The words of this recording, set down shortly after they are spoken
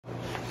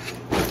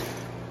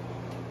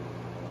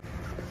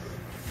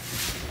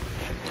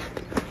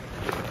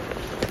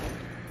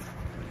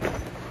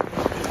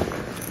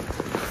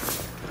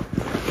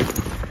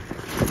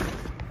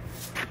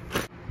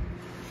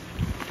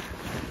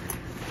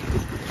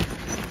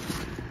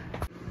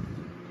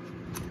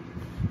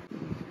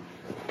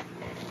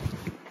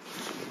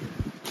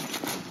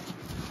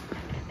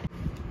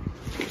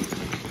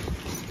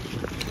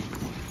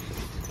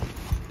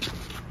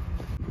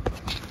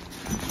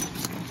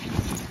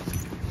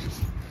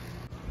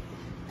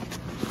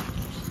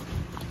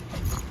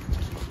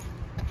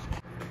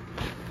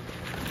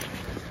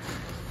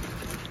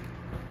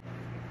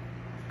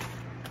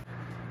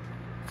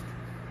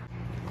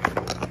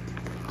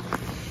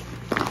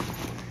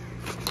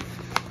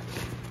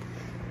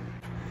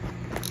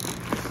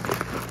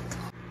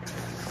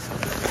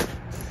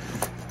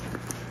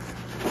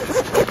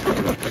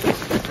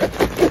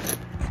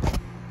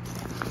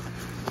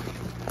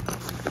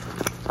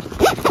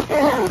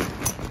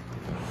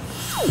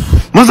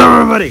What's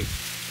up, everybody?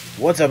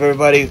 What's up,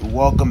 everybody?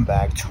 Welcome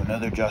back to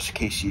another Just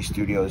KC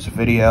Studios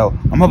video.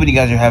 I'm hoping you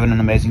guys are having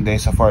an amazing day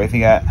so far. If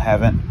you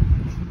haven't,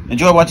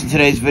 enjoy watching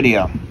today's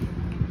video.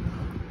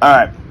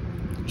 Alright,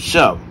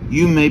 so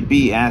you may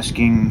be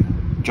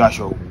asking,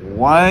 Joshua,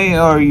 why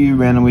are you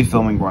randomly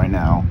filming right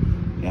now?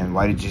 And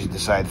why did you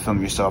decide to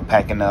film yourself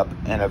packing up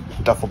in a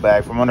duffel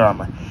bag from Under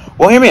Armour?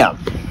 Well, hear me out.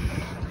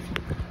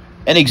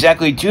 In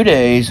exactly 2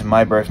 days,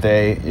 my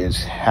birthday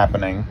is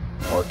happening,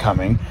 or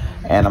coming,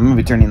 and I'm going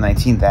to be turning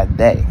 19 that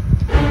day.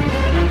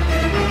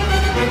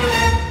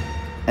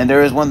 And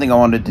there is one thing I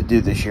wanted to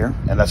do this year,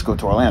 and that's go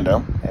to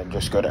Orlando, and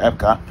just go to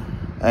Epcot,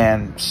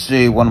 and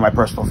see one of my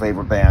personal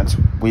favorite bands,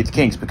 We the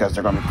Kings, because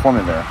they're going to be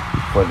performing there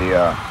for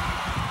the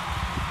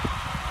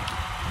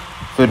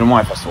Food and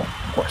Wine Festival,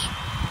 of course.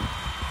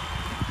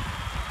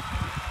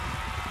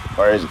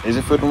 Or is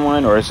it Food and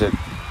Wine, or is it,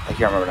 I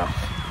can't remember now.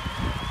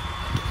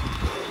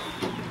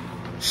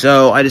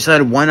 So I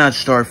decided, why not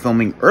start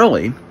filming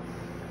early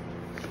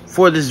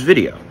for this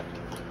video.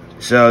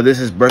 So this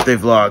is birthday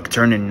vlog,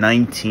 turning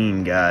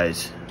 19,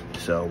 guys.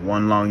 So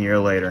 1 long year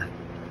later.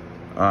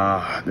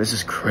 This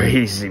is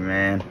crazy,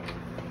 man.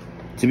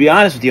 To be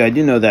honest with you, I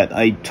do know that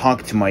I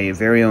talked to my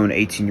very own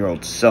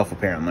 18-year-old self,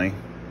 apparently,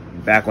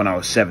 back when I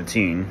was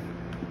 17.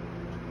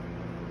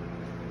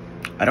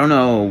 I don't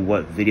know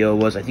what video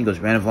it was. I think it was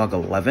Random Vlog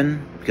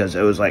 11, because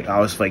it was like, I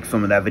was like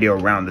filming that video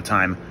around the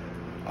time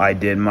I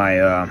did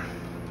my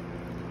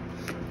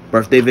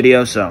birthday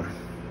video, so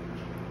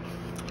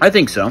I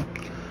think so.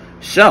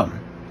 So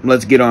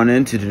let's get on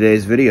into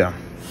today's video.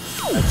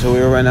 So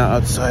we're right now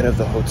outside of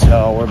the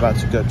hotel. We're about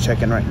to go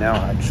check in right now,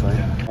 actually.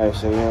 Alright,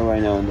 so we're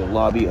right now in the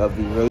lobby of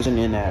the Rosen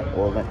Inn at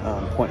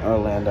Point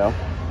Orlando.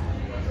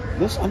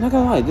 This, I'm not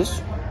gonna lie,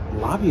 this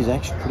lobby is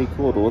actually pretty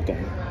cool to look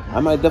at. I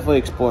might definitely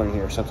explore in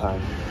here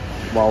sometime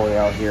while we're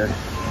out here.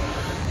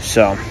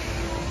 So,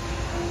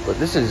 but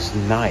this is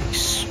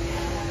nice.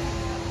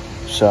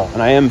 So,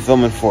 and I am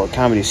filming for a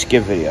comedy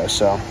skit video,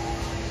 so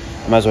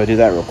I might as well do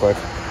that real quick.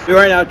 We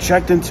right now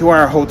checked into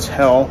our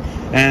hotel,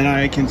 and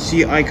I can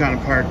see Icon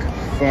Park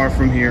far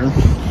from here.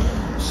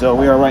 So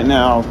we are right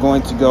now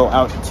going to go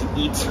out to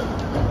eat.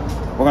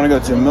 We're gonna go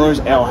to Miller's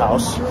Ale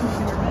House.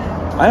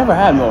 I never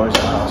had Miller's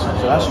Ale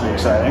House, so that should be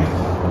exciting.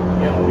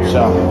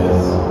 So,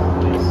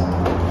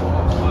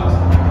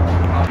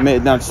 made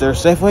it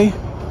downstairs safely.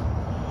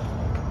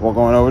 We're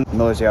going over to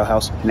Miller's Ale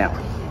House now.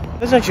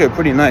 It's actually a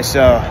pretty nice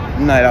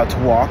night out to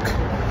walk.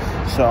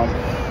 So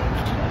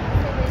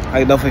I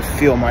can definitely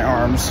feel my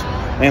arms,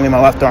 mainly my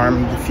left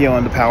arm,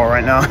 feeling the power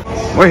right now.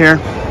 We're here.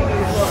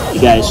 Hey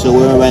guys, so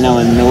we're right now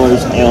in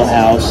Miller's Ale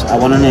House. I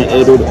went on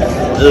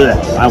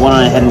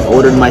ahead and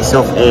ordered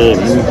myself a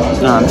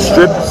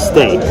strip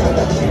steak.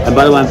 And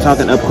by the way, I'm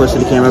talking up close to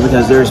the camera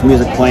because there's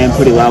music playing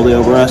pretty loudly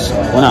over us.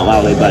 Well, not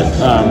loudly, but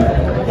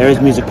there is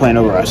music playing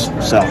over us.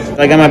 So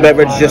I got my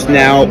beverage just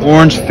now,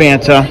 orange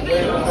Fanta,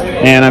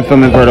 and I'm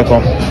filming vertical.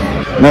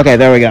 Okay,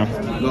 there we go.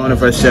 Going in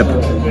for a sip.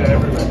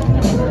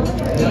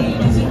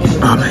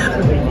 Oh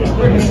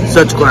man,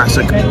 such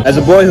classic. As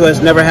a boy who has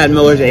never had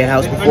Miller's Ale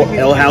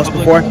House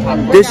before,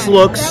 this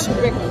looks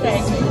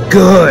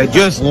good.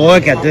 Just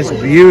look at this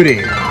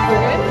beauty.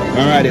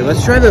 Alrighty,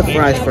 let's try the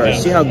fries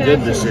first. See how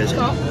good this is.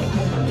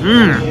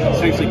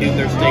 Seriously, dude,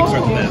 their steaks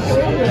are the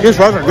best. These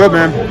fries are good,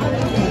 man.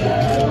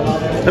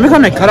 Let me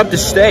come and cut up the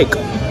steak.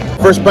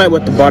 First bite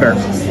with the butter.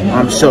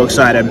 I'm so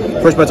excited.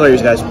 First bite's all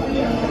yours, guys.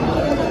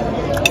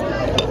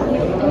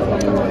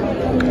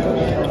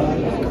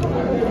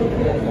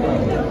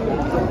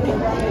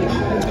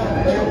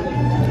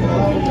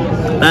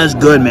 That's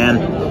good, man.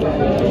 I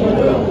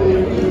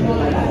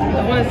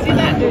want to see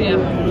that, do you?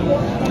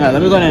 Alright,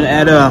 let me go ahead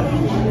and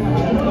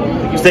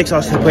add steak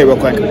sauce to the plate real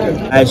quick.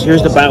 Guys,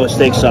 here's the bite with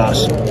steak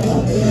sauce.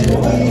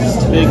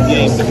 Big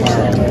game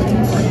tomorrow.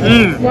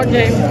 What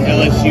game?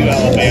 LSU,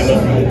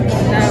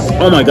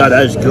 Alabama. Oh my god,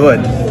 that is good.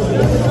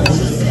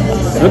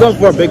 I'm going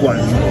for a big one.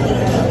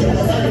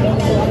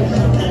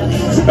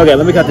 Okay,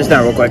 let me cut this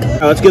down real quick.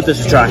 Alright, let's give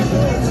this a try.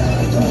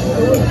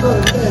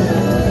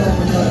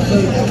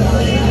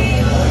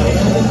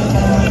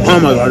 Oh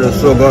my god, that's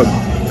so good.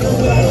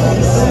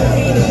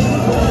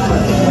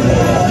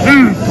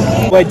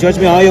 Wait, judge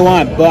me all you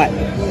want, but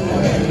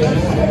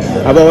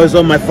I've always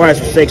loved my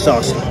fries with steak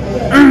sauce.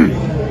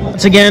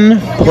 Once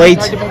again, plate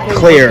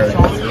clear.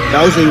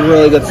 That was a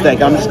really good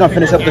steak. I'm just gonna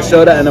finish up the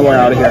soda and then we're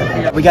out of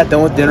here. We got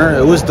done with dinner.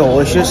 It was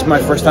delicious. My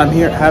first time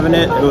here having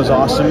it. It was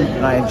awesome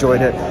and I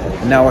enjoyed it.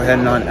 And now we're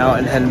heading on out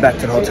and heading back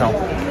to the hotel.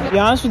 To be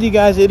honest with you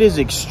guys, it is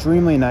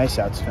extremely nice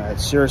out tonight.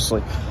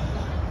 Seriously.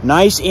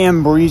 Nice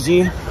and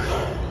breezy.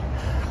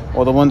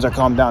 Well, the winds are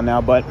calmed down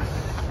now, but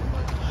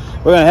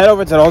we're gonna head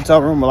over to the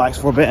hotel room, relax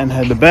for a bit, and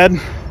head to bed.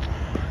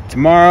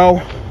 Tomorrow,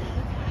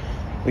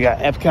 we got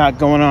Epcot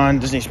going on,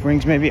 Disney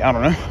Springs maybe, I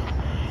don't know.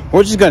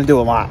 We're just gonna do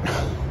a lot.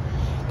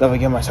 Definitely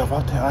get myself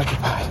out there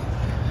occupied.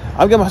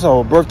 I'll get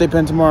myself a birthday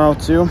pin tomorrow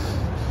too.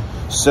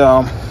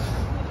 So,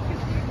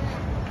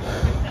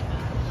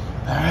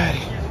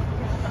 alrighty.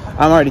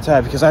 I'm already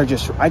tired because I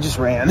just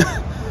ran.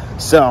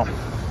 So,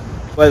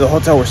 But the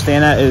hotel we're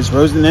staying at is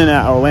Rosen Inn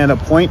at Orlando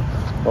Point,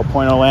 or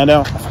Point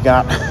Orlando, I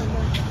forgot.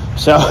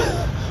 So,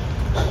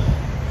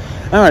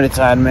 I'm already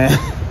tired, man,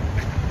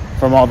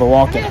 from all the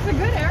walking. It's a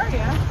good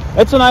area.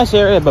 It's a nice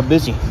area, but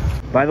busy.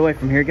 By the way,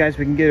 from here, guys,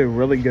 we can get a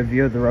really good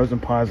view of the Rosen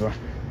Plaza.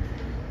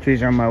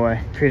 Trees are on my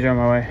way. Trees are on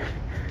my way.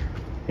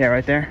 Yeah,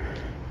 right there.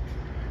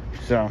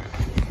 So,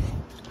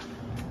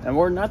 and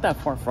we're not that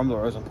far from the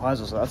Rosen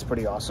Plaza, so that's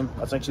pretty awesome.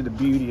 That's actually the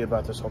beauty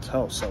about this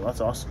hotel, so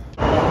that's awesome.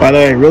 By the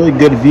way, really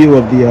good view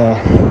of the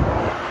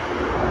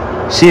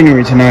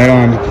scenery tonight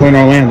on Point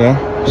Orlando,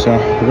 so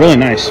really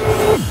nice.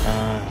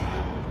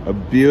 A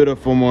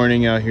beautiful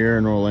morning out here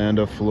in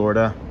Orlando,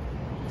 Florida.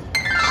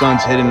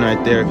 Sun's hidden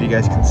right there if you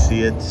guys can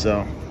see it,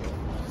 so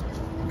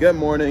good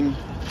morning.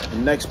 The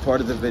next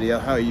part of the video,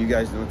 how are you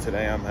guys doing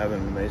today? I'm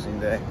having an amazing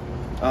day.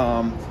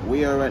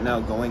 We are right now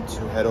going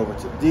to head over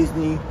to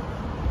Disney,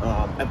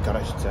 Epcot,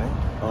 I should say.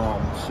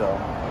 So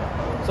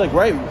it's like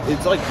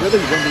it's like really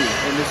windy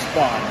in this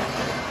spot.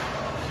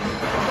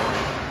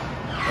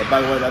 And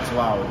by the way, that's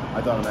loud.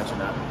 I thought I mentioned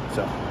that.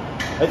 So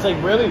it's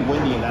like really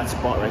windy in that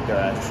spot right there,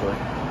 actually.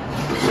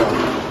 So,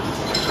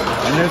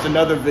 and there's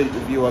another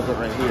view of it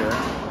right here.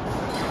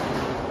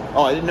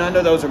 Oh, I did not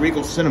know that was a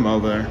Regal Cinema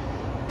over there.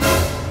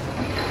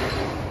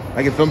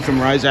 I can film some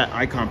rides at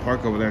Icon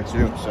Park over there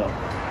too. So,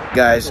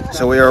 guys,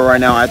 so we are right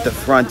now at the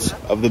front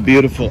of the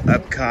beautiful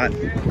Epcot.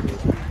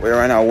 We are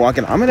right now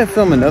walking. I'm gonna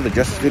film another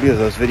Justice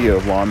Studios video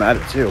while I'm at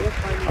it too.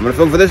 I'm gonna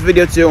film for this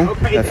video too,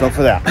 and film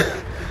for that.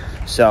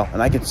 So,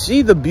 and I can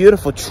see the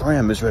beautiful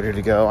tram is ready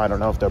to go. I don't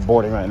know if they're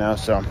boarding right now.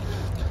 So,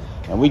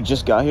 and we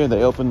just got here.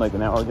 They opened like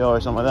an hour ago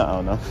or something like that. I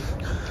don't know.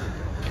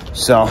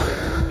 So,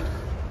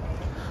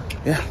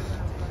 yeah.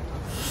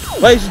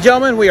 Ladies and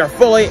gentlemen, we are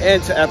fully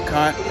into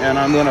Epcot, and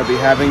I'm going to be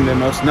having the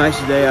most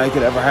nicest day I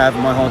could ever have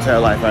in my whole entire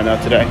life right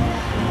now today.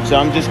 So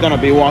I'm just going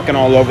to be walking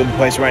all over the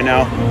place right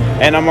now,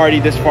 and I'm already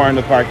this far in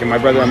the park, and my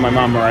brother and my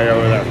mom are right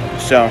over there.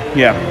 So,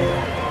 yeah.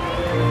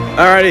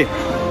 Alrighty.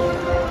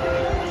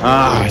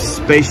 Ah,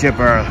 Spaceship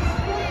Earth.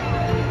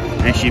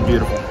 Ain't she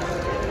beautiful?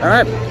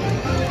 Alright.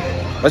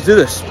 Let's do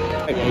this.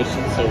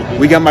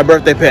 We got my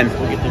birthday pin.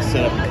 We'll get this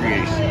set up in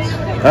Creations.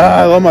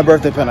 I love my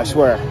birthday pin, I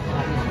swear.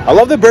 I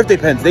love the birthday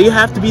pins. They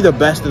have to be the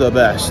best of the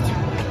best.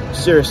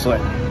 Seriously.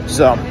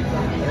 So,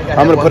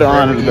 I'm going to put it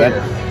on in a bit.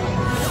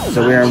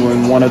 So we are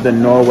in one of the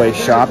Norway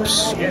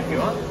shops.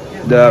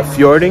 The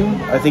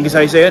Fjording, I think is how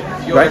you say it.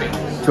 Right?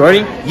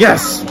 Fjording?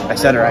 Yes! I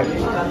said it right.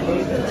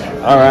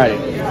 Alright.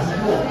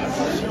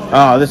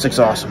 Oh, this looks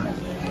awesome.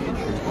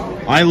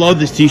 I love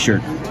this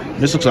t-shirt.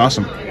 This looks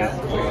awesome.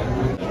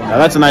 Now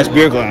that's a nice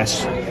beer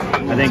glass.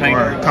 I think,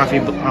 or coffee.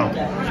 Oh,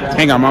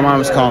 hang on, my mom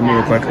was calling me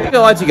real quick. I'm gonna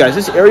lie to you guys,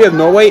 this area of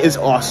Norway is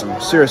awesome.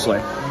 Seriously,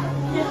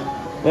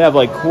 they have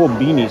like cool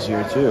beanies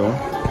here too.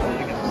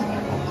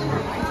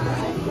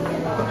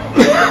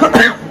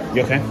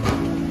 You okay?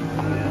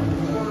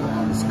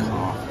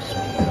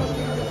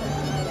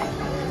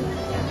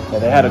 Yeah,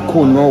 they had a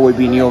cool Norway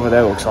beanie over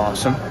there. Looks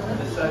awesome.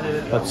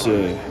 Let's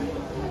see.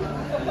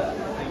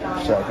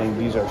 So I think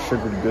these are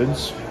sugared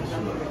goods.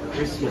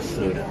 Christmas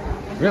soda.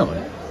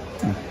 Really?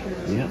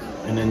 Yeah.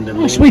 And then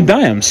the Sweet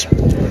dimes.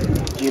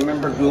 Do you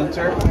remember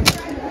Gunther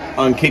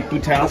on Cape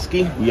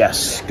Butowski?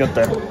 Yes, got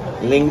there.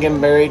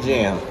 Lingonberry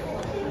jam.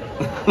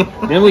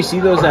 Didn't we see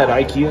those at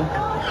IKEA?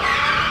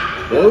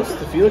 Those?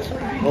 The Felix?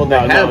 Well,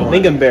 No,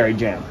 lingonberry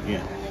jam.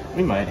 Yeah,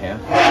 we might have.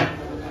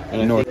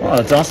 And Oh,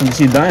 it's awesome to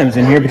see dimes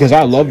in here because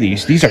I love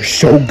these. These are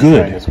so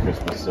good. this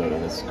Christmas soda.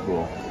 That's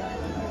cool.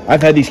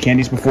 I've had these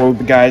candies before,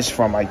 guys,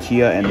 from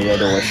IKEA, and they are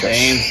delicious.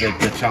 James,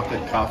 the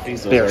chocolate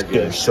coffees. Those They're are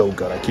good. so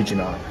good. I kid you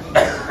not.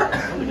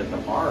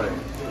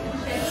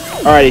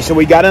 Alrighty, so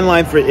we got in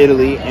line for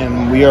Italy,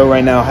 and we are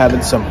right now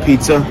having some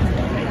pizza.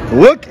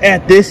 Look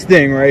at this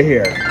thing right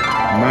here.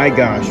 My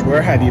gosh,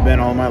 where have you been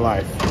all my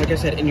life? Like I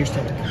said, in your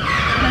stomach. There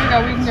you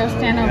go. We can go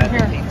stand over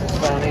here.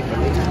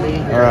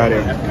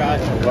 Alrighty.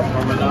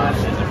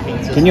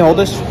 Can you hold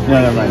this? No,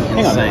 never mind.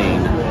 Hang on.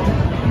 Insane.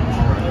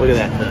 Look at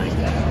that thing.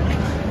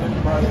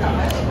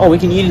 Oh, we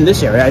can eat in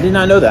this area. I did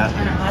not know that.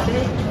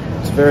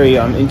 It's very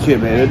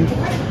incubated.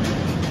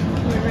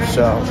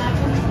 So,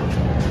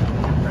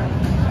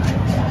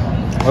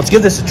 let's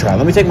give this a try.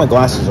 Let me take my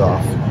glasses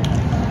off.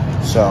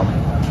 So,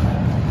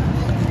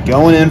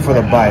 going in for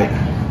the bite.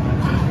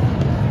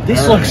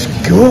 This looks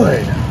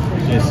good.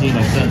 You're gonna see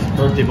my son's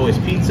birthday boy's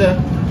pizza.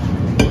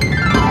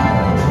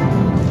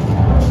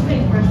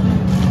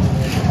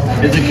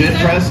 Is it good,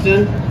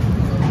 Preston?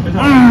 It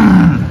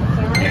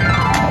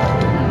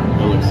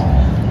looks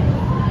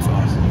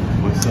awesome.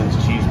 My son's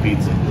cheese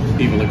pizza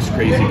even looks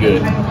crazy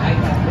good.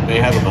 May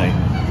I have a bite?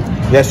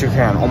 Yes, you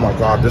can. Oh my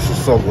God, this is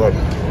so good.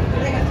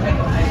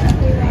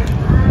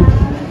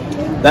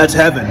 That's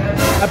heaven.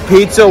 That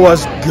pizza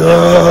was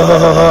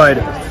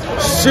good.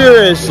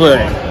 Seriously.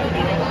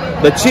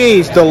 The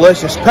cheese,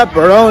 delicious.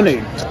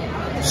 Pepperoni,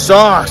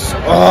 sauce,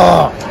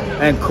 oh,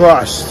 and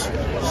crust.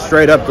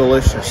 Straight up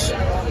delicious.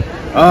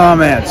 Oh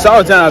man,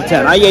 solid 10 out of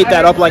 10. I ate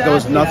that up like it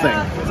was nothing.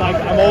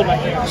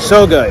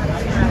 So good.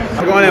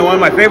 I'm going in one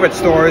of my favorite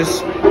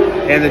stores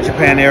in the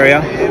Japan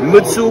area.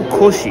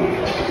 Mutsukoshi.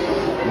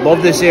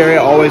 Love this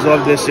area, always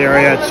love this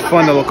area. It's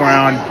fun to look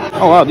around.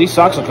 Oh wow, these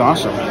socks look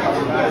awesome.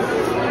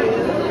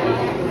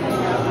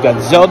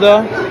 Got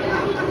Zelda,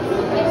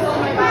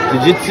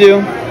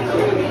 Jujutsu, I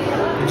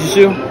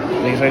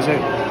think that's how you say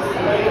it.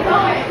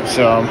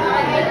 So,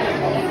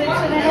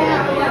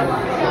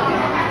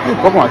 ooh,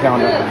 Pokemon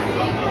calendar.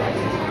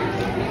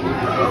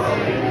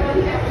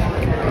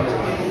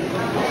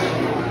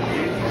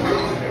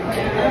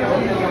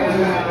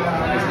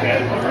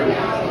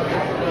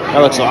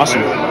 That looks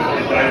awesome.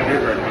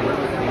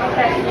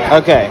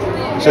 Okay,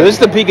 so this is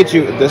the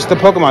Pikachu, this is the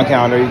Pokemon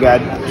calendar. You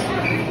got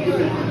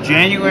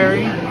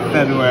January,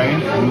 February,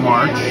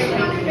 March.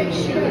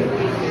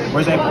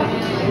 Where's April?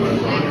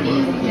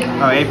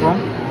 Oh, April.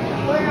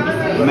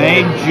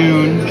 May,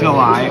 June,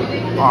 July,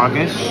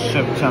 August,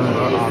 September,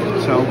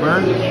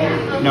 October,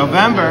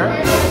 November.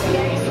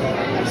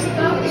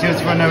 See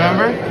what's for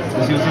November?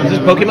 Is this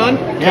Pokemon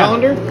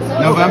calendar?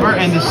 November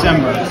and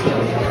December.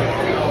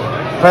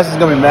 Press is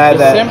gonna be mad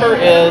December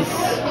is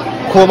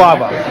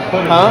Quilava.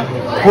 Huh?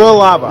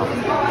 Quilava.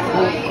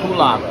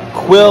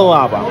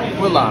 Quilava.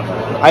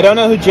 I don't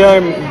know who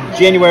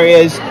January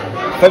is.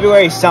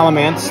 February is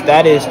Salamence.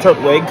 That is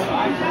Turtwig.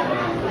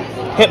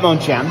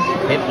 Hitmonchan.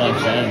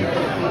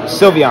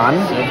 Sylveon.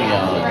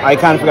 I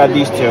kind of forgot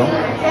these two.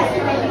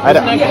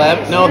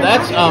 No,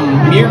 that's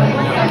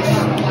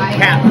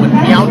cat with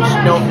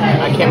Meowth. No,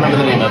 I can't remember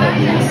the name of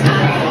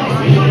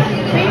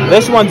it.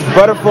 This one's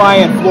Butterfly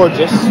and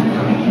Florges.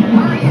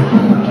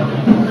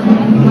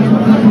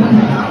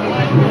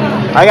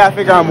 I gotta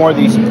figure out more of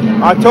these.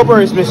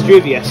 October is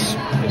Mischievous.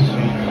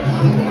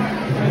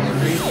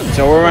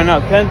 So we're right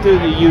now heading through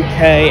the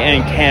UK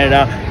and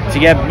Canada to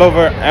get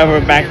over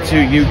back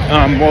to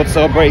World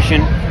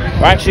Celebration.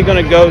 We're actually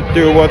going to go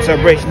through World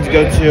Celebration to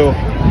go to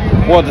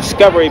World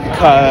Discovery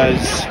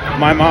because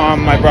my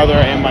mom, my brother,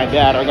 and my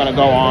dad are going to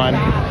go on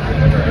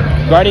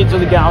Guardians of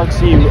the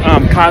Galaxy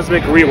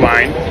Cosmic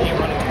Rewind.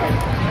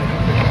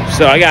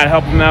 So I got to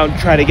help them out,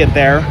 try to get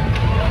there.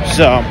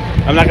 So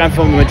I'm not going to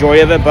film the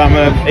majority of it, but I'm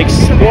going to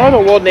explore the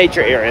World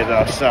Nature area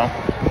though. So.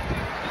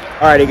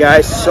 Alrighty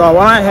guys, so I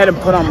went ahead and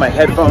put on my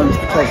headphones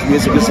because the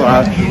music is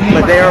loud,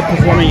 but they are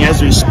performing as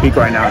we speak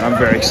right now, and I'm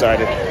very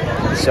excited.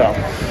 So,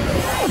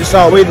 just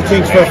saw We the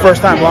Kings for the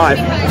first time live.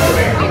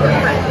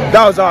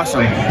 That was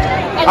awesome.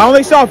 I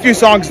only saw a few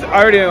songs.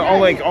 I already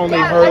only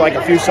heard like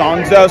a few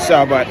songs though,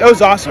 but it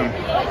was awesome.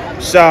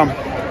 So,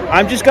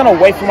 I'm just gonna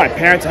wait for my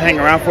parents to hang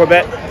around for a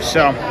bit.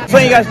 So, just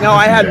letting you guys know,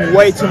 I had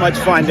way too much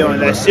fun doing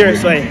this.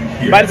 Seriously,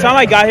 by the time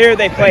I got here,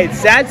 they played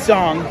Sad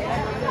Song.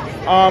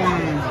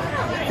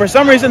 For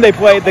some reason, they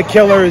played The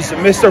Killers'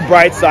 Mr.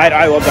 Brightside.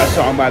 I love that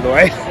song, by the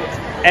way.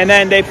 And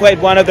then they played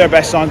one of their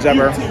best songs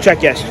ever,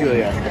 Check Yes,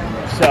 Julia.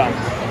 So,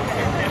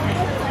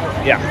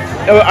 yeah,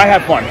 I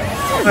had fun.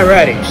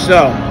 Alrighty,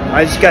 so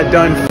I just got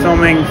done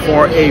filming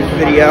for a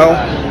video.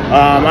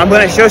 I'm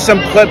going to show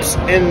some clips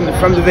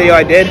from the video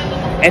I did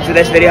into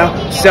this video.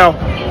 So,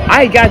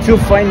 I got to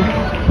find...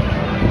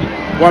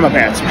 Where are my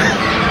parents?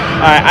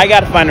 Alright, I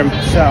gotta find them.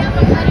 So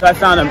I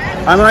found them.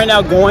 I'm right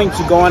now going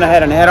to go on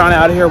ahead and head on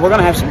out of here. We're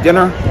gonna have some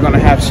dinner. We're gonna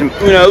have some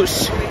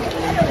Unos.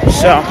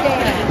 So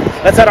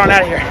let's head on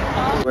out of here.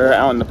 We're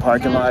out in the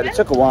parking lot. It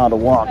took a while to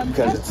walk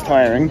because it's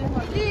tiring.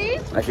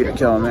 My feet are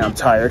killing me. I'm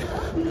tired.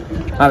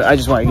 I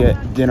just want to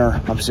get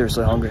dinner. I'm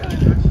seriously hungry.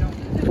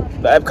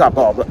 The Epcot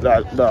ball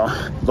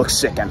looks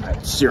sick on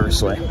it.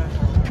 Seriously.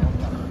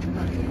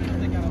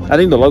 I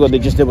think the logo they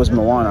just did was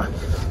Moana.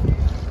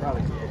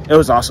 It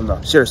was awesome though.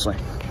 Seriously.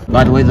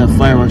 By the way, the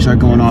fireworks are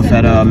going off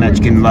at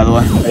Magic Kingdom, by the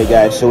way. Hey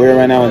guys, so we're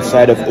right now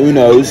inside of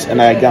Uno's,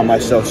 and I got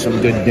myself some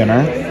good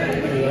dinner.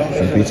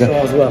 Some pizza.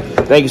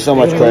 Thank you so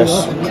much, Chris.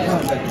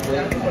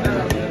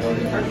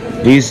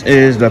 This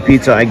is the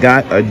pizza I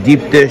got, a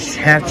deep dish,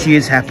 half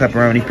cheese, half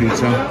pepperoni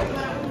pizza.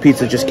 The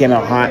pizza just came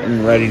out hot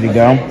and ready to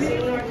go.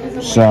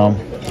 So,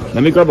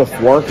 let me grab a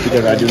fork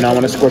because I do not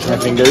want to squish my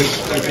fingers.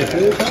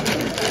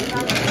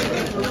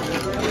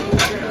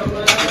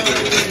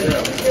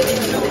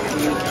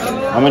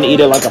 I'm gonna eat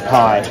it like a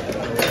pie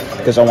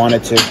because I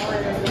wanted to.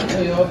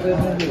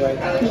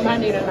 You might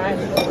need a knife.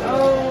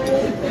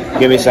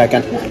 Give me a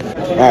second.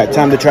 All right,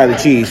 time to try the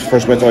cheese.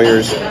 First bit's all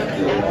yours.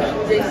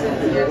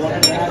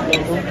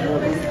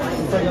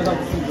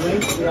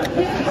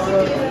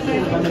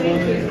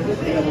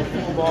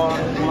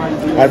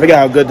 I forget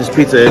how good this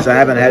pizza is. I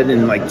haven't had it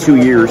in like 2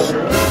 years.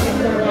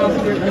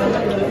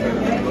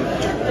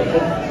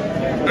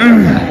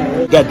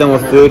 Got done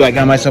with food. I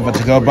got myself a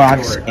to-go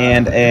box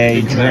and a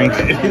drink.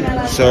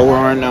 So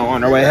we're now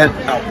on our way out.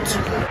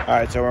 All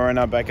right, so we're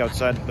now back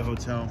outside the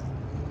hotel.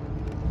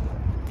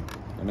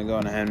 I'm gonna go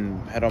ahead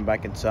and head on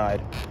back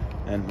inside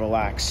and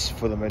relax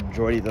for the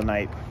majority of the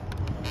night,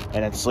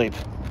 and then sleep,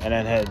 and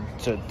then head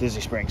to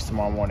Disney Springs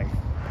tomorrow morning.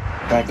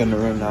 Back in the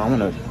room now. I'm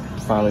gonna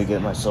finally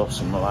get myself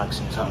some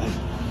relaxing time.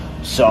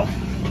 So.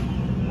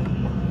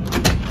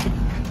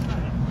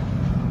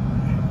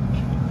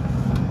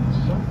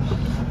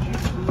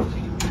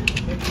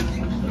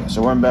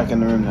 So we're back in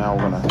the room now.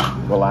 We're gonna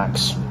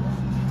relax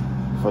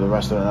for the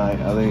rest of the night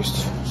at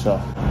least. So,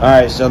 all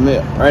right. So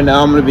right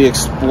now I'm gonna be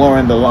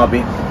exploring the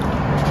lobby.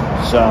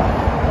 So,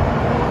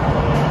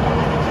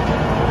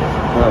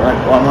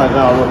 right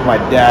now with my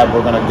dad,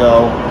 we're gonna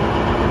go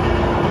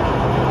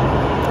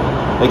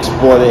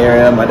explore the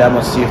area. My dad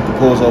wants to see if the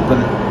pool's open.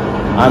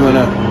 I'm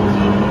gonna,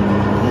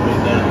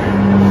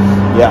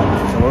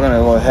 yeah. So we're gonna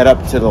go head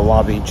up to the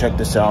lobby and check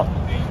this out.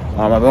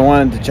 I've been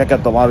wanting to check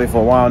out the lobby for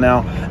a while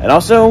now, and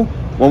also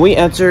when we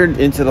entered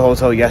into the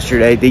hotel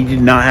yesterday, they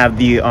did not have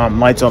the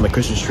lights on the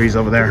Christmas trees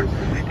over there,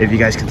 if you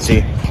guys can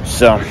see.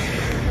 So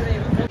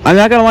I'm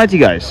not gonna lie to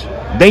you guys,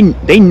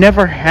 they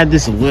never had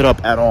this lit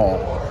up at all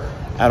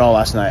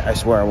last night. I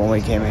swear, when we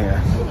came here,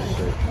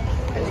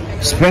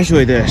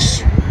 especially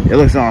this, it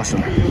looks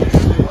awesome.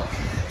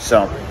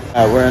 So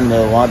we're in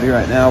the lobby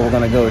right now. We're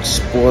gonna go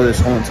explore this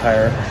whole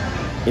entire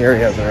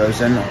area there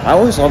is, and I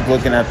always love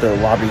looking at the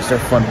lobbies. They're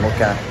fun to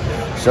look at.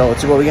 So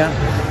let's see what we got.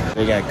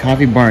 We got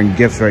coffee bar and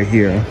gifts right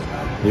here.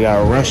 We got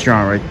a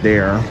restaurant right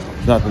there.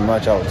 Nothing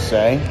much I would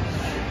say,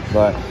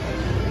 but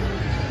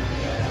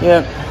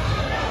yeah.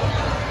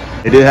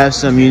 They do have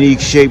some unique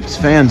shaped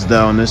fans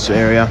though in this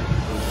area.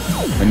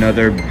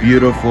 Another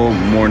beautiful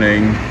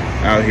morning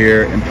out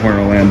here in Port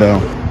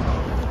Orlando.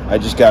 I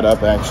just got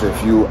up actually a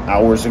few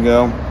hours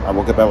ago. I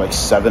woke up at like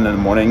 7 in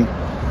the morning.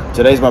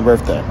 Today's my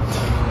birthday.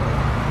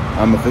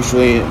 I'm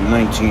officially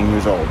 19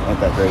 years old. Ain't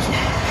that crazy?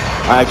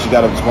 I actually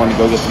got up this morning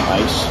to go get some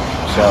ice.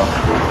 So,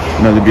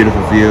 another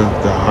beautiful view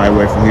of the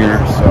highway from here.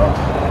 So,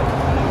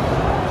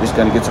 just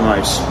gonna get some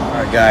ice.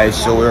 Alright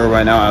guys, so we're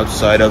right now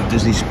outside of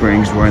Disney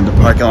Springs. We're in the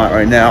parking lot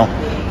right now.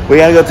 We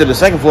gotta go to the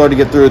second floor to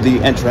get through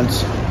the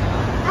entrance.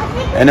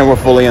 And then we're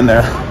fully in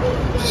there.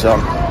 So,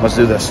 let's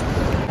do this.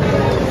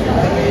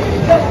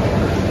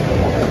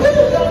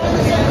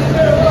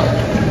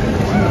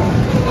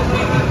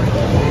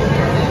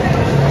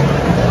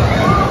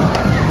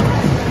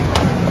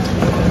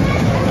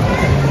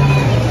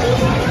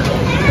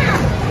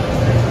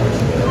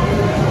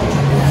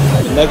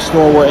 Next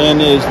store we're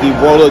in is the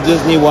World of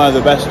Disney, one of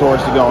the best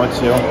stores to go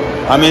into.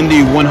 I'm in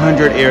the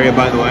 100 area,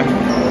 by the way.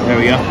 There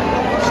we go.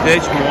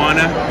 Stitch,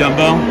 Moana,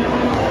 Dumbo,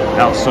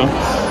 Elsa.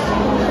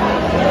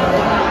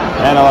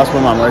 And I lost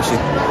my mom. Where is she?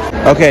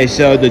 Okay,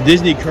 so the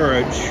Disney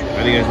Courage,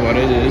 I think that's what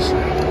it is.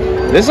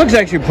 This looks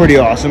actually pretty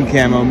awesome,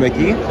 camo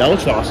Mickey. That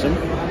looks awesome.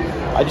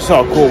 I just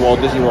saw a cool Walt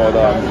Disney World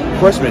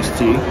Christmas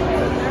tee.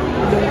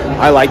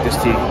 I like this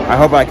tee. I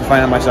hope I can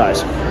find out my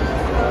size.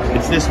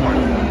 It's this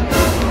one.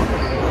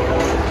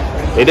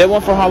 They did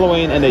one for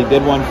Halloween and they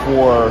did one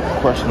for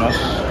Christmas.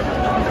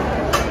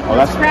 Oh,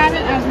 that's. Grab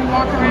it as we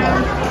walk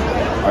around.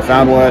 I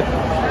found what.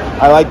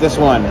 I like this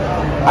one.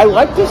 I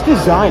like this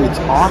design. It's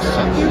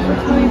awesome. 2 for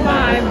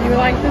 $25. Do you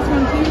like this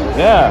one too?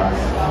 Yeah.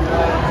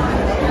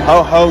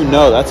 Ho ho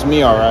no, that's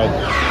me, all right.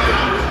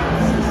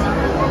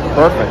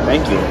 Perfect.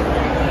 Thank you.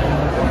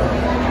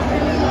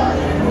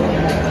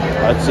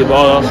 Let's see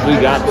what else we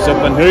got.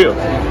 Something here.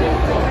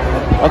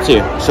 Let's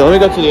see. So let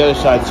me go to the other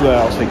side. See what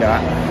else they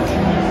got.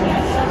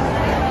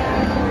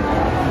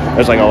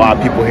 There's like a lot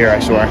of people here, I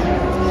swear.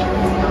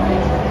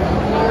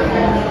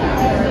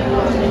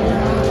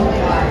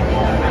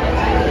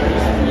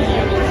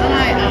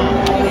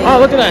 Oh,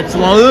 look at that. It's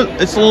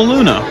La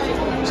Luna.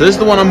 So this is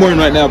the one I'm wearing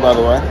right now, by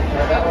the way.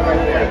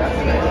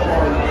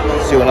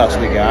 Let's see what else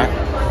we got.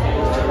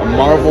 A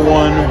Marvel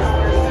one.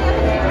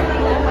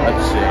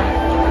 Let's see.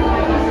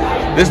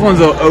 This one's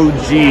an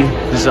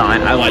OG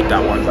design. I like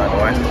that one, by the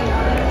way.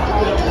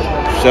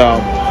 So,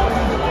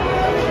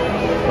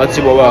 let's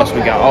see what else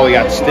we got. Oh, we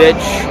got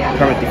Stitch,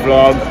 Kermit the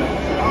Frog.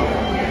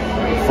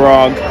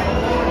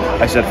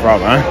 I said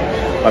frog, huh?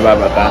 My bad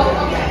about that.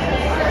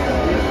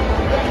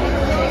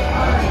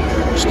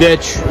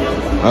 Stitch.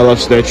 I love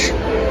Stitch.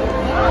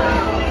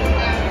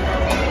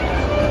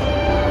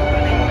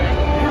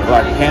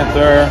 Black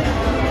Panther.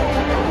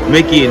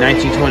 Mickey,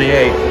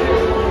 1928.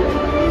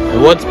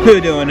 And what's Pooh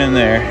doing in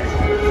there?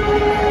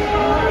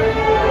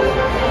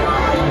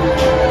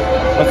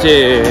 Let's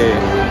see.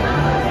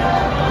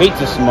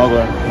 Pizza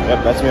Smuggler.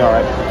 Yep, that's me,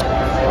 alright.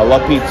 I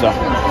love pizza.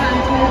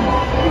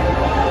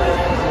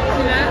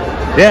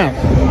 Yeah.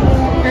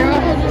 Here,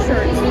 I'll hold your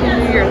shirt so you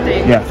can do your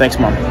thing. Yeah, thanks,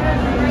 Mom.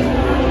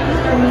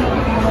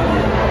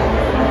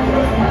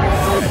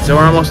 So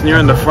we're almost near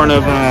in the front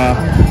of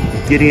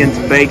Gideon's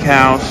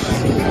Bakehouse,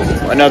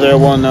 another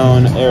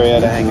well-known area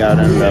to hang out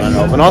in that I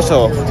know. And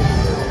also,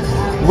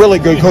 really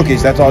good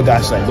cookies. That's all I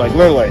gotta say. Like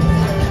literally,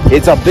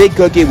 it's a big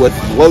cookie with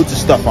loads of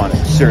stuff on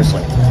it.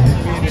 Seriously.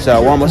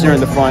 So we're almost near in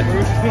the front.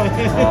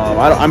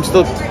 I'm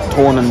still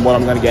torn on what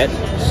I'm gonna get.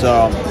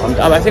 So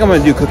I think I'm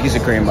gonna do cookies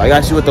and cream. I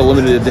gotta see what the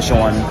limited edition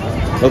one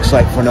looks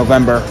like for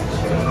November.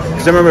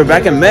 Because I remember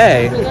back in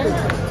May.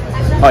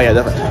 Oh yeah,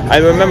 definitely. I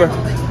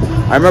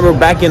remember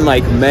back in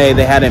like May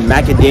they had a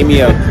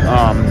macadamia,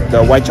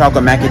 the white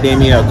chocolate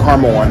macadamia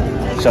caramel one.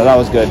 So that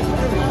was good.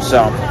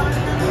 So,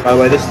 by the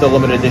way, this is the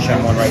limited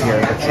edition one right here,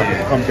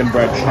 the pumpkin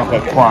bread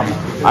chocolate crumb.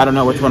 I don't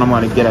know which one I'm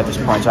going to get at this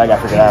point, so I got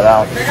to figure that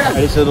out.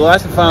 Okay, so the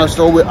last and final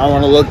store I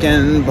want to look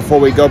in before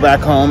we go back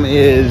home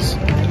is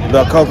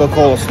the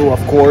Coca-Cola store,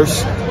 of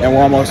course, and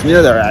we're almost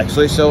near there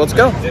actually, so let's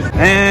go.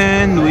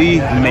 And we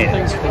made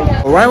it.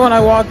 Right when I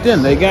walked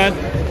in, they got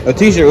a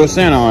t-shirt with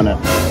Santa on it.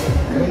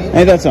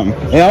 Ain't that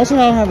something? They also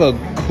now have a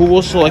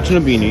cool selection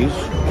of beanies.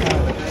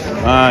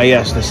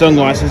 Yes, the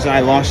sunglasses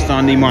I lost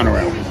on the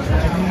monorail.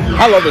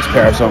 I love this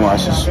pair of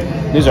sunglasses.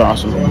 These are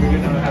awesome.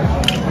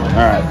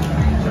 Alright,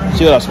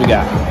 see what else we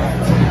got.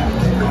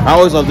 I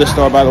always love this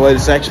store, by the way.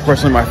 This is actually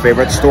personally my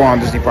favorite store on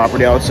Disney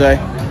property, I would say.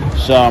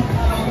 So,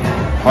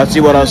 let's see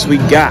what else we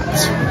got.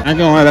 I'm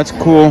gonna lie, that's a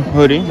cool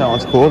hoodie. That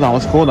one's cool, that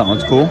one's cool, that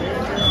one's cool.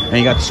 And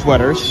you got the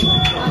sweaters.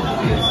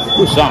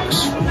 Ooh,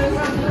 socks.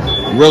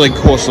 Really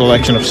cool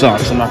selection of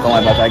socks. I'm not gonna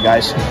lie about that,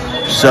 guys.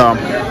 So,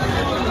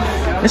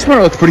 this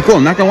sweater looks pretty cool.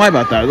 I'm not gonna lie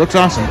about that. It looks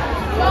awesome.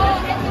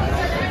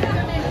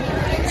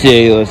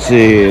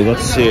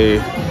 Let's see.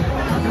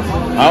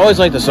 I always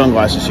like the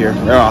sunglasses here.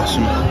 They're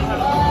awesome.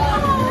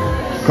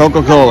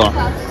 Coca-Cola.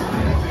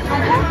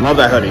 Love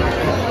that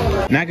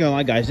hoodie. Not gonna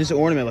lie, guys, this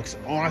ornament looks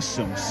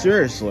awesome.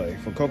 Seriously,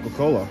 for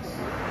Coca-Cola.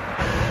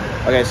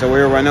 Okay, so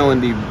we're right now in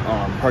the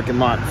parking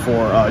lot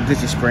for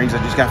Disney Springs.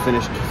 I just got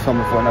finished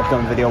filming for an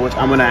upcoming video, which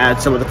I'm gonna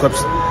add some of the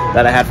clips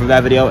that I had from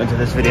that video into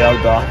this video.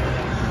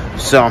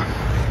 So,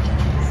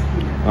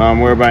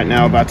 we're right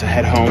now about to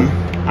head home.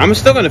 I'm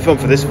still gonna film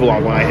for this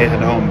vlog when I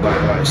head home, by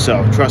the way.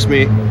 So trust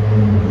me,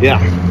 yeah.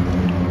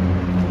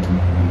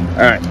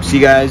 All right, see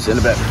you guys in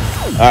a bit.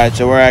 All right,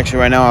 so we're actually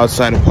right now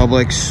outside of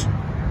Publix.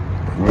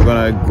 We're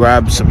gonna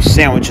grab some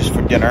sandwiches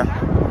for dinner.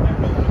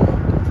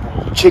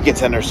 Chicken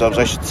tender subs,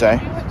 I should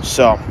say.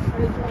 So,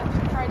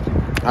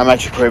 I'm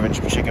actually craving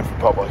chicken from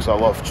Publix. I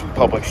love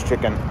Publix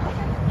chicken.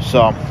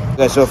 So,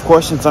 okay, so of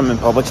course, since I'm in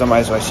Publix, I might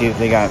as well see if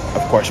they got,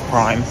 of course,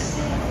 Prime.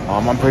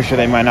 I'm pretty sure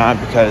they might not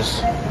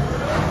because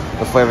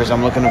the flavors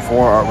I'm looking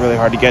for are really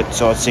hard to get.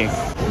 So let's see.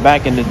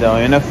 Back in the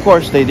deli, and of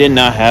course, they did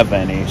not have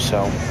any.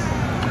 So,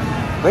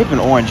 grape and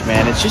orange,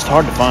 man, it's just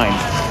hard to find.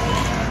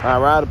 All right,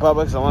 we're out of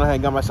Publix. I went ahead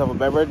and got myself a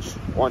beverage,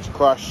 Orange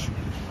Crush.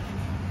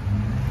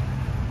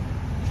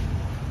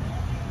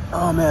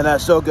 Oh man,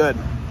 that's so good.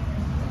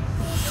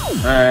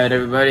 Alright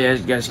everybody,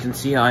 as you guys can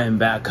see, I am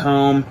back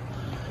home.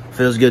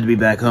 Feels good to be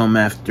back home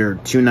after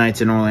 2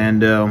 nights in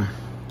Orlando.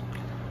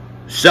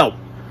 So,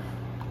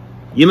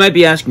 you might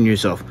be asking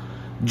yourself,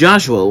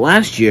 Joshua,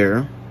 last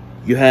year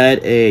you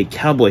had a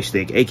cowboy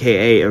steak,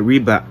 aka a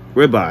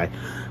ribeye,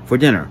 for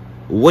dinner.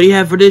 What do you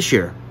have for this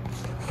year?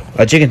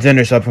 A chicken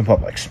tender sub from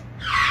Publix.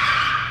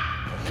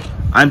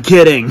 I'm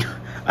kidding.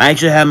 I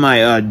actually had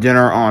my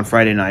dinner on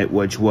Friday night,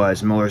 which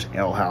was Miller's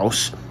Ale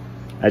House,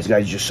 as you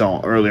guys just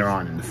saw earlier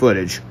on in the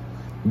footage.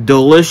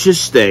 Delicious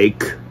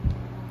steak,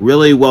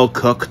 really well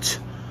cooked.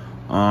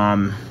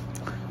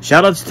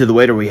 Shout outs to the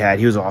waiter we had,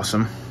 he was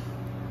awesome.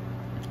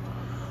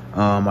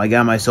 I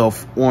got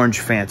myself orange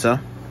Fanta.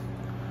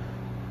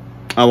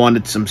 I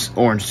wanted some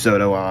orange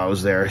soda while I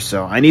was there,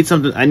 so I need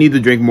to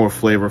drink more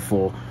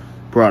flavorful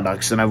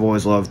products, and I've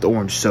always loved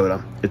orange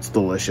soda. It's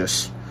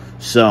delicious.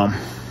 So,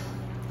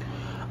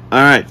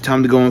 alright,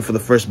 time to go in for the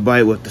first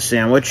bite with the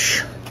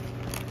sandwich.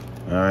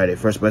 Alrighty,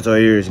 first bite's all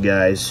yours,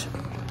 guys.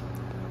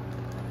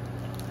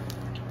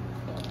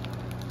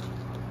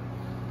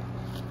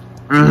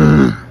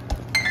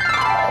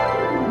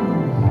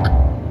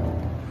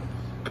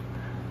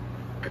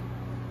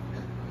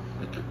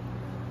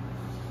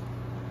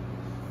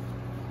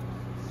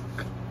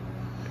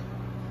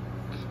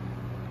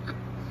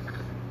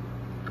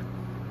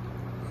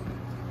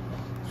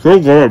 So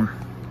good.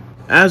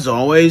 As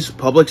always,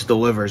 Publix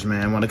delivers,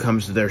 man, when it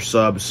comes to their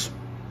subs.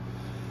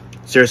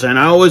 Seriously, and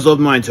I always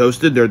loved mine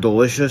toasted. They're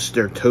delicious.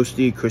 They're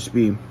toasty,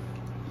 crispy.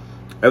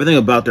 Everything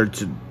about their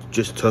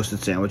just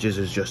toasted sandwiches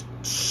is just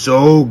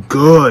so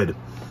good.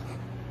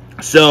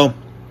 So,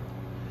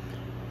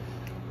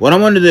 what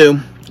I'm going to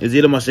do is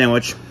eat up my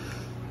sandwich.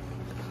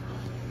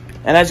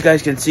 And as you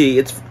guys can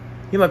see,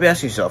 you might be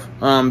asking yourself,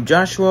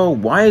 Joshua,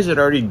 why is it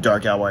already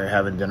dark out while you're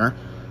having dinner?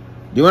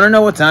 Do you want to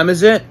know what time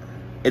is it?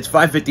 It's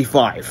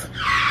 5:55.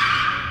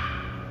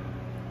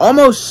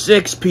 Almost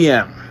 6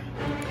 p.m.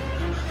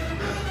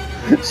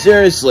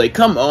 Seriously,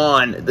 come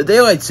on. The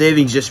daylight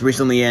savings just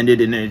recently ended,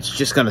 and it's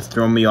just going to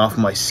throw me off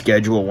my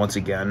schedule once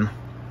again.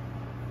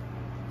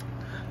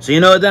 So you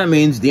know what that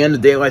means? The end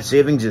of daylight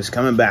savings is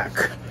coming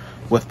back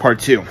with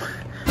part 2.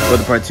 With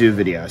the part 2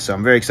 video. So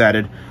I'm very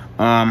excited.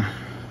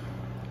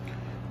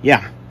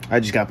 Yeah, I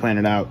just got to plan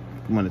it out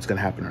when it's going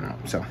to happen or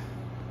not. So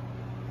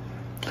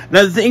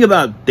now the thing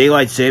about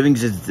daylight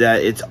savings is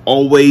that it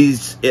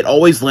always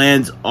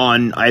lands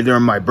on either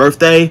my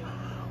birthday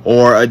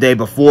or a day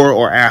before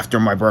or after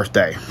my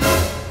birthday.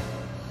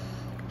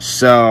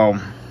 So,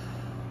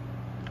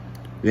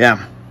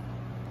 yeah.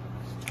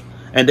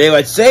 And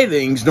daylight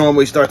savings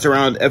normally starts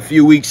around a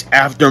few weeks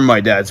after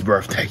my dad's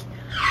birthday.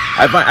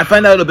 I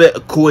find that a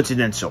bit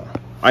coincidental.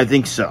 I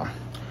think so.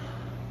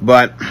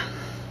 But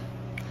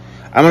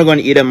I'm gonna go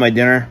and eat up my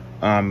dinner.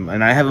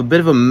 And I have a bit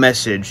of a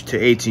message to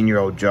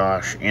 18-year-old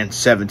Josh and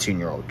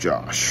 17-year-old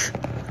Josh.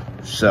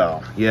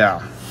 So,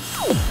 yeah.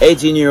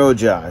 18-year-old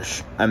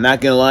Josh, I'm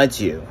not gonna lie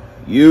to you.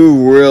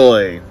 You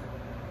really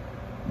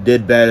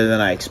did better than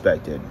I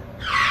expected.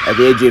 at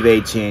the age of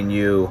 18,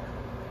 you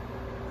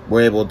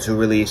were able to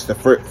release the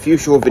few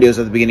short videos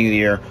at the beginning of the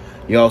year.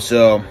 You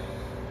also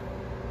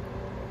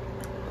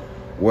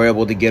were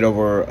able to get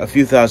over a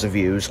few thousand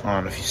views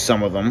on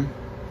some of them.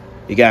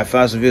 You got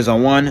 1,000 views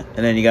on one, and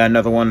then you got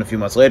another one a few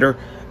months later,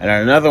 and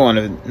then another one,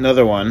 and then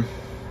another one,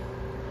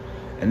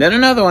 and then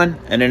another one,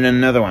 and then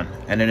another one,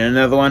 and then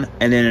another one,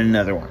 and then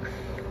another one.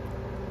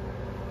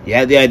 You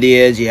had the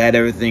ideas, you had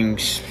everything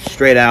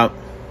straight out,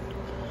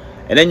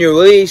 and then you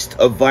released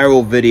a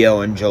viral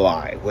video in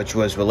July, which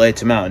was related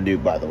to Mountain Dew,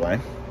 by the way.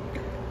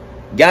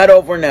 Got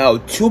over now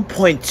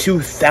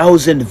 2.2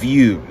 thousand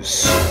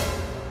views.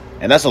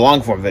 And that's a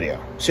long form video.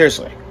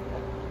 Seriously.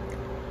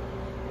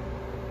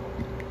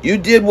 You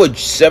did what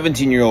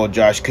 17-year-old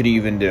Josh couldn't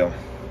even do.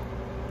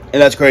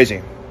 And that's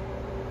crazy.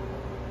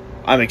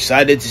 I'm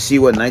excited to see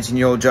what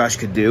 19-year-old Josh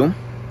could do.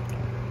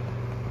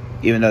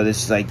 Even though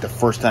this is like the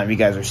first time you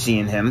guys are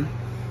seeing him.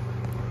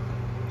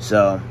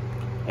 So,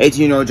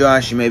 18-year-old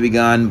Josh, you may be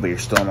gone, but you're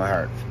still in my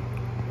heart.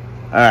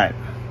 Alright.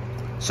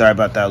 Sorry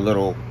about that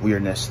little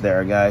weirdness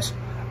there, guys.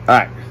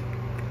 Alright.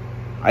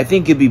 I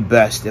think it'd be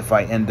best if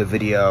I end the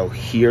video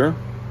here.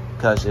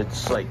 Because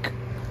it's like,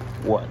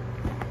 what?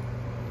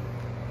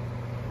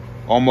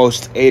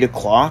 Almost 8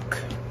 o'clock.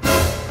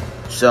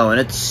 So, and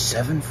it's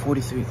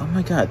 7:43. Oh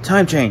my god,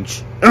 time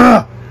change.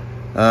 Ugh!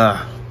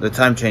 The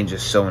time change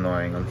is so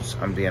annoying.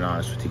 I'm being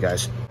honest with you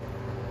guys.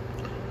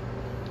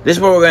 This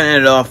is where we're going to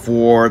end it off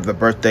for the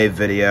birthday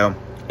video.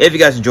 If you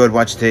guys enjoyed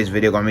watching today's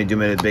video, go do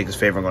me the biggest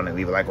favor. I'm going to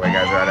leave a like while you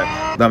guys are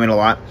at it. That means a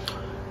lot.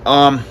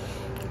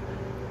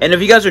 And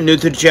if you guys are new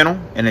to the channel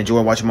and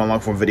enjoy watching my long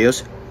form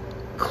videos,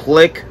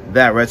 click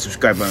that red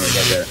subscribe button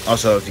right there.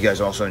 Also, if you guys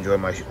also enjoy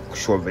my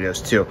short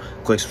videos too,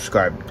 click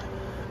subscribe.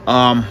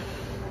 And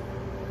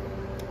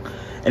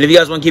if you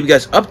guys want to keep you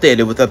guys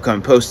updated with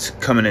upcoming posts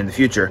coming in the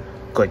future,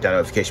 click that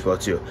notification bell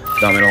too.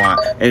 That means a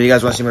lot. And if you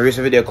guys want to see my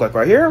recent video, click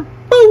right here.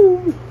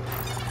 Boom!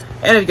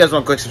 And if you guys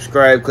want to click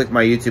subscribe, click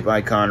my YouTube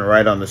icon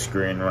right on the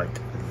screen right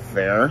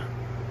there.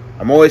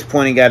 I'm always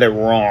pointing at it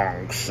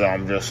wrong, so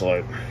I'm just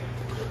like...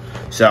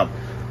 So,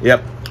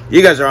 yep.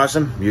 You guys are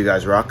awesome. You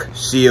guys rock.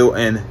 See you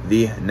in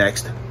the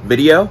next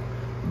video.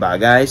 Bye,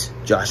 guys.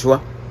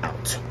 Joshua